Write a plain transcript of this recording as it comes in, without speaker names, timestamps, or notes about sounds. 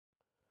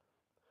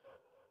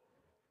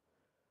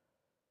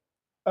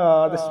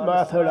This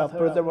method of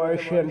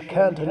preservation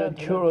continued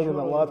during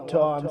the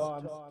lifetimes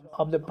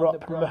of the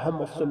Prophet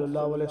Muhammad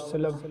sallallahu alaihi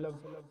wasallam.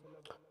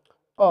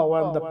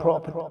 When the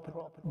Prophet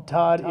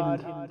died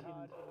in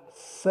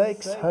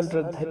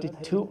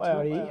 632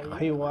 AD,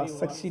 he was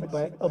succeeded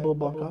by Abu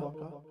Bakr,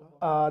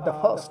 the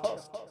first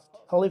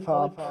Caliph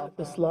of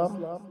Islam,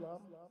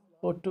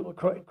 who took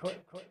great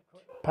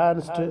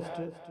pains to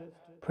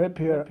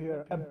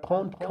prepare a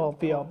bound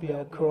copy of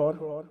the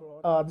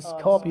Quran. This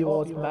copy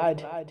was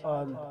made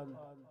on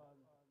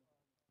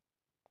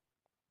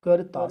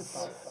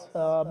Gurtas,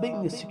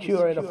 being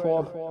secure in a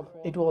form.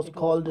 It was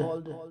called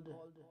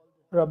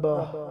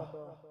Rabba,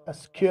 a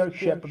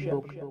square-shaped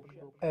book,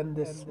 and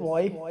this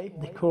way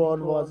the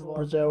Quran was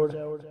preserved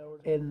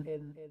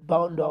in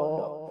bound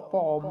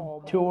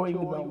form during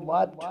the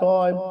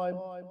lifetime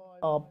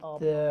of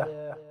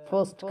the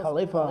first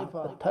Caliph,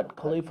 the third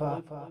Caliph,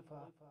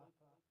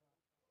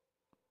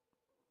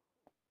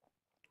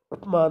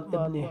 Uthman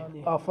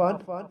ibn Affan,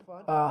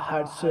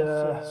 had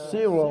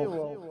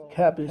several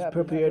copies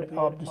prepared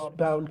of this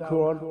bound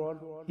Quran.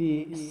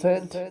 He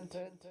sent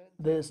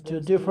these to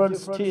different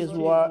cities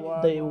where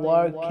they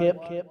were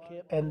kept,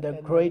 and the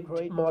great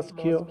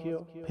mosque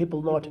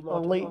people not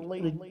only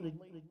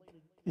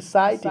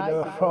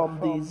recited from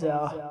these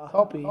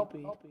copy,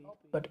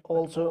 but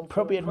also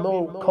prepared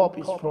more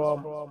copies from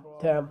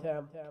them.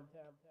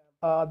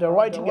 The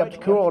writing of the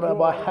Quran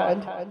by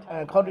hand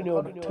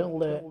continued till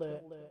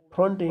the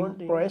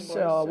printing press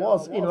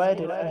was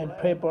invented and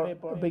paper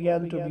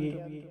began to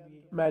be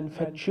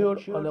manufactured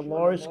on a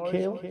large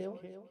scale.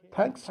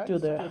 Thanks to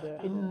the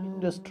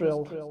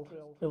Industrial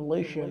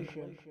Revolution,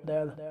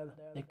 then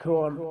the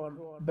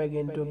Quran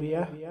began to be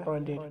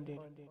printed.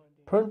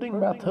 Printing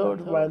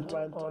method went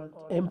on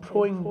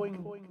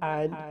improving,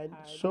 and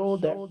so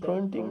the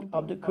printing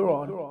of the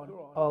Quran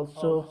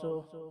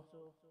also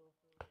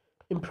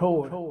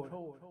improved.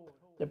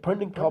 The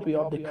printing copy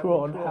of the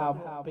Quran have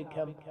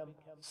become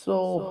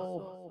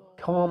so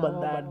common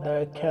that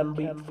they can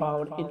be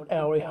found in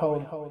every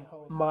home,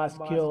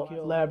 mosque,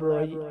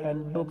 library,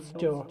 and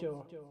bookstore.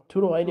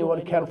 Today,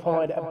 anyone can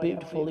find a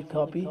beautiful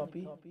copy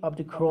of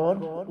the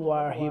Quran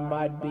where he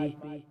might be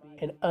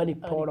in any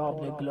part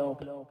of the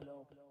globe.